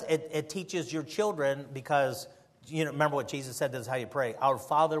that does? It teaches your children, because remember what Jesus said, this is how you pray. Our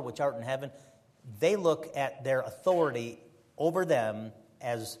Father which art in heaven. They look at their authority over them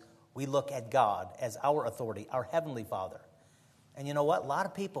as we look at God, as our authority, our Heavenly Father. And you know what? A lot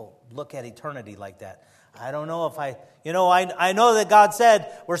of people look at eternity like that. I don't know if I know that God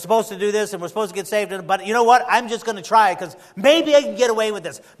said we're supposed to do this and we're supposed to get saved, but you know what? I'm just going to try because maybe I can get away with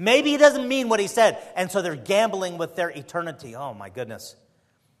this. Maybe he doesn't mean what he said. And so they're gambling with their eternity. Oh, my goodness.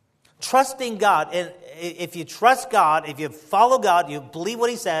 Trusting God. And if you trust God, if you follow God, you believe what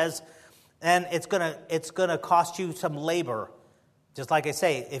he says, and it's gonna cost you some labor. Just like I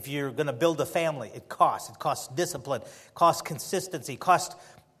say, if you're going to build a family, it costs. It costs discipline, costs consistency, costs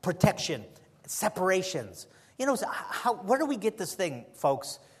protection, separations. Where do we get this thing,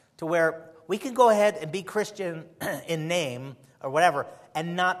 folks, to where we can go ahead and be Christian in name or whatever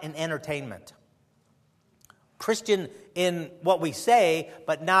and not in entertainment? Christian in what we say,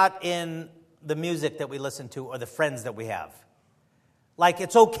 but not in the music that we listen to or the friends that we have. Like,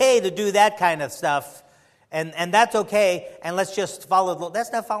 it's okay to do that kind of stuff And that's okay, and let's just follow the Lord.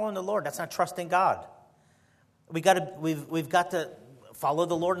 That's not following the Lord. That's not trusting God. We've got to follow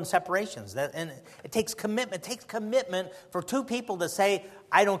the Lord in separations. And it takes commitment. It takes commitment for two people to say,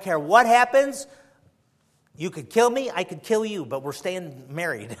 I don't care what happens. You could kill me, I could kill you, but we're staying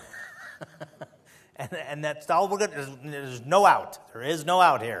married. and that's all we're going to do. There's no out. There is no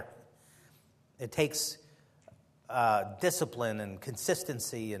out here. It takes discipline and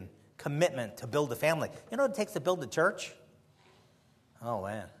consistency and commitment to build a family. You know what it takes to build a church? Oh,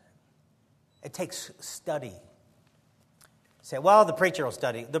 man. It takes study. You say, well, the preacher will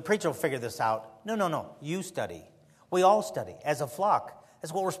study. The preacher will figure this out. No. You study. We all study as a flock.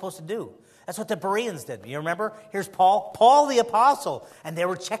 That's what we're supposed to do. That's what the Bereans did. You remember? Here's Paul the apostle, and they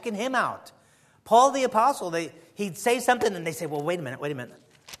were checking him out. Paul the apostle, he'd say something, and they say, well, wait a minute.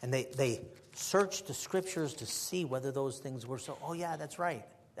 And they searched the scriptures to see whether those things were so. Oh, yeah, that's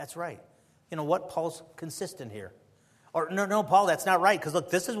right. You know what? Paul's consistent here. Or, no, Paul, that's not right, because look,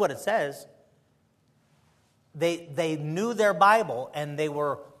 this is what it says. They knew their Bible, and they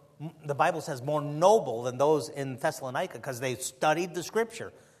were, the Bible says, more noble than those in Thessalonica, because they studied the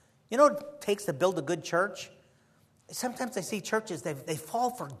scripture. You know what it takes to build a good church? Sometimes I see churches, they fall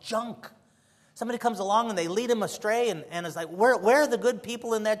for junk. Somebody comes along and they lead them astray, and it's like, where are the good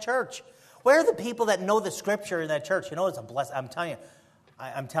people in that church? Where are the people that know the scripture in that church? You know, it's a blessing.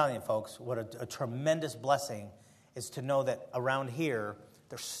 I'm telling you, folks, what a tremendous blessing is to know that around here,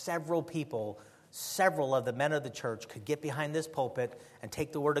 there's several of the men of the church could get behind this pulpit and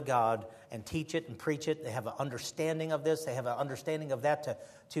take the word of God and teach it and preach it. They have an understanding of this. They have an understanding of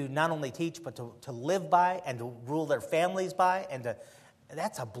that to not only teach, but to live by and to rule their families by. And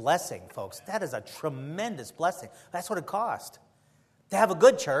that's a blessing, folks. That is a tremendous blessing. That's what it costs. To have a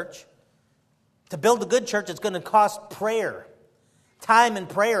good church, to build a good church, it's going to cost prayer. Time in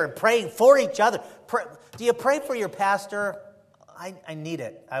prayer and praying for each other. Do you pray for your pastor? I need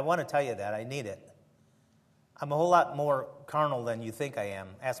it. I want to tell you that. I need it. I'm a whole lot more carnal than you think I am.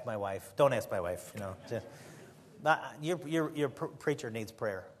 Ask my wife. Don't ask my wife, you know. Your preacher needs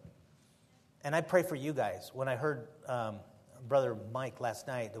prayer. And I pray for you guys. When I heard Brother Mike last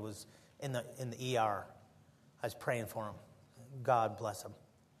night that was in the ER, I was praying for him. God bless him.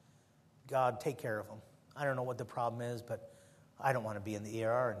 God, take care of him. I don't know what the problem is, but I don't want to be in the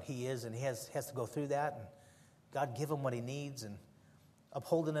ER, and he is, and he has to go through that. And God, give him what he needs, and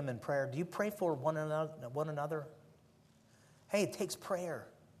upholding him in prayer. Do you pray for one another? Hey, it takes prayer.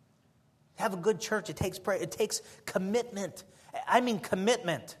 Have a good church. It takes prayer. It takes commitment. I mean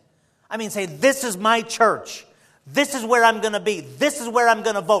commitment. I mean say, this is my church. This is where I'm going to be. This is where I'm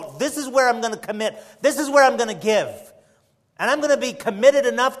going to vote. This is where I'm going to commit. This is where I'm going to give. And I'm going to be committed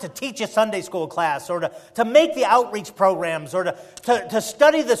enough to teach a Sunday school class or to make the outreach programs or to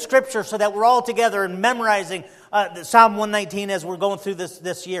study the scripture so that we're all together and memorizing Psalm 119 as we're going through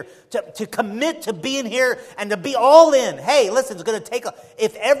this year. To commit to being here and to be all in. Hey, listen, it's going to take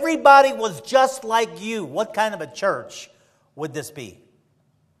if everybody was just like you, what kind of a church would this be?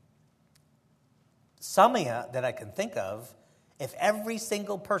 Some of you that I can think of, if every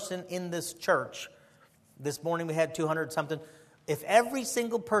single person in this church, this morning we had 200 something. If every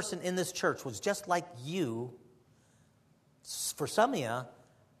single person in this church was just like you, for some of you,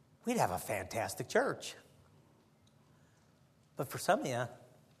 we'd have a fantastic church. But for some of you, it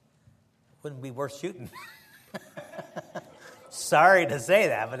wouldn't be worth shooting. Sorry to say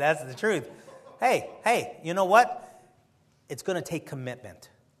that, but that's the truth. Hey, you know what? It's going to take commitment.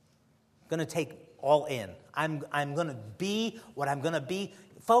 It's going to take all in. I'm going to be what I'm going to be.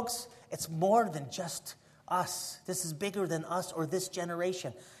 Folks, it's more than just us. This is bigger than us or this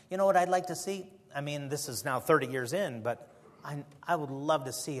generation. You know what I'd like to see? I mean, this is now 30 years in, but I would love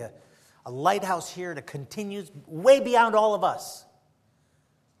to see a lighthouse here that continues way beyond all of us.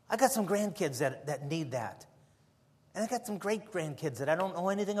 I got some grandkids that need that. And I got some great-grandkids that I don't know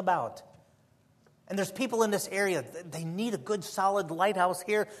anything about. And there's people in this area, they need a good, solid lighthouse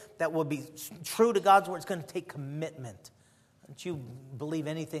here that will be true to God's word. It's going to take commitment. Don't you believe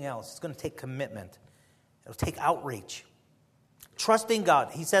anything else? It's going to take commitment. It'll take outreach. Trusting God.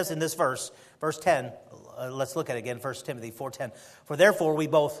 He says in this verse 10, let's look at it again, 1 Timothy 4:10. For therefore we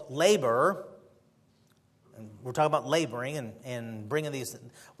both labor, and we're talking about laboring and bringing these.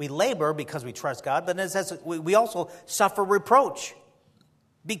 We labor because we trust God, but it says we also suffer reproach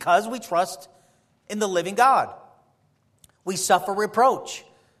because we trust in the living God. We suffer reproach.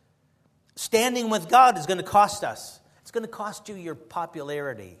 Standing with God is going to cost us. It's going to cost you your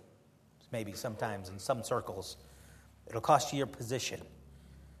popularity. Maybe sometimes in some circles. It'll cost you your position.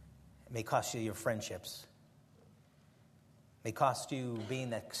 It may cost you your friendships. may cost you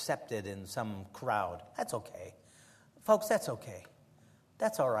being accepted in some crowd. That's okay. Folks, that's okay.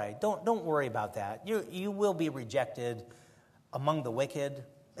 That's all right. Don't worry about that. You will be rejected among the wicked.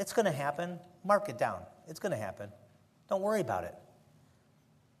 It's going to happen. Mark it down. It's going to happen. Don't worry about it.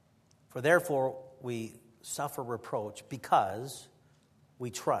 For therefore we suffer reproach because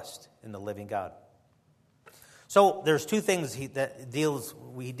we trust in the living God. So there's two things he deals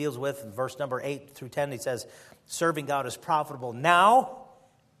with in verse number 8 through 10. He says, serving God is profitable now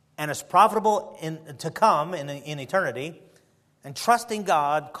and is profitable to come in eternity. And trusting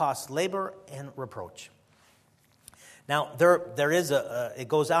God costs labor and reproach. Now, there is it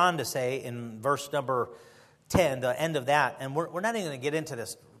goes on to say in verse number 10, the end of that, and we're not even going to get into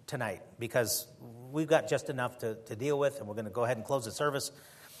this tonight because we've got just enough to deal with, and we're going to go ahead and close the service.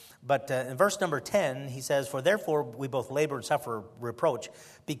 But in verse number 10, he says, for therefore we both labor and suffer reproach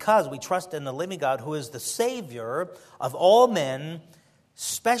because we trust in the living God who is the Savior of all men,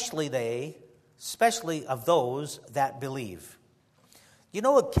 especially of those that believe. You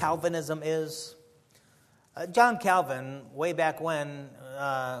know what Calvinism is? John Calvin, way back when,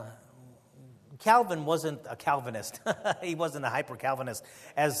 Calvin wasn't a Calvinist. He wasn't a hyper-Calvinist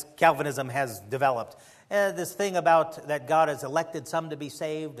as Calvinism has developed. This thing about that God has elected some to be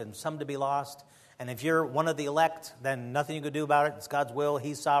saved and some to be lost. And if you're one of the elect, then nothing you can do about it. It's God's will.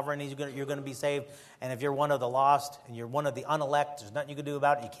 He's sovereign. You're going to be saved. And if you're one of the lost and you're one of the unelect, there's nothing you can do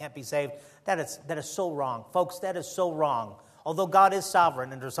about it. You can't be saved. That is so wrong. Folks, that is so wrong. Although God is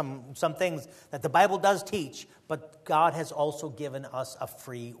sovereign, and there's some things that the Bible does teach, but God has also given us a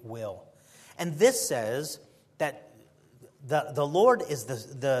free will. And this says that the Lord is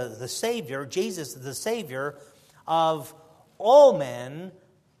the Savior, Jesus is the Savior of all men,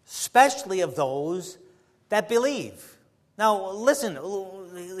 especially of those that believe. Now, listen,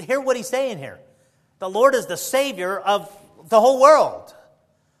 hear what he's saying here. The Lord is the Savior of the whole world,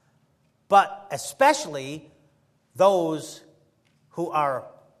 but especially those who are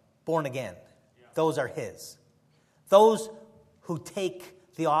born again. Those are his. Those who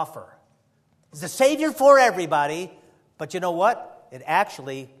take the offer. He's the Savior for everybody, but you know what? It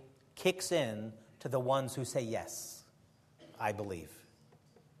actually kicks in to the ones who say, yes, I believe.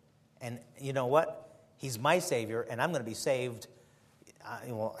 And you know what? He's my Savior, and I'm going to be saved.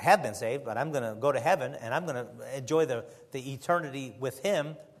 Have been saved, but I'm going to go to heaven, and I'm going to enjoy the eternity with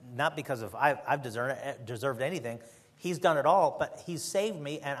him, not because of I've deserved anything. He's done it all, but he's saved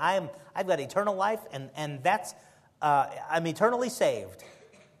me, and I've got eternal life, and that's I'm eternally saved.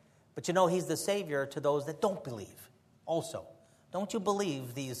 But you know, he's the Savior to those that don't believe also. Don't you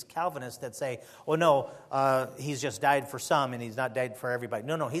believe these Calvinists that say, oh no, he's just died for some and he's not died for everybody.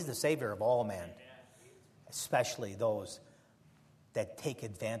 No, he's the Savior of all men, especially those that take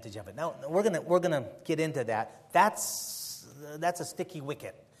advantage of it. Now, we're gonna get into that. That's a sticky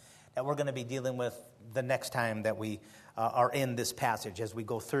wicket that we're going to be dealing with the next time that we are in this passage as we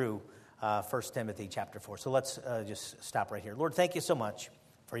go through 1 Timothy chapter 4. So let's just stop right here. Lord, thank you so much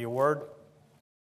for your word.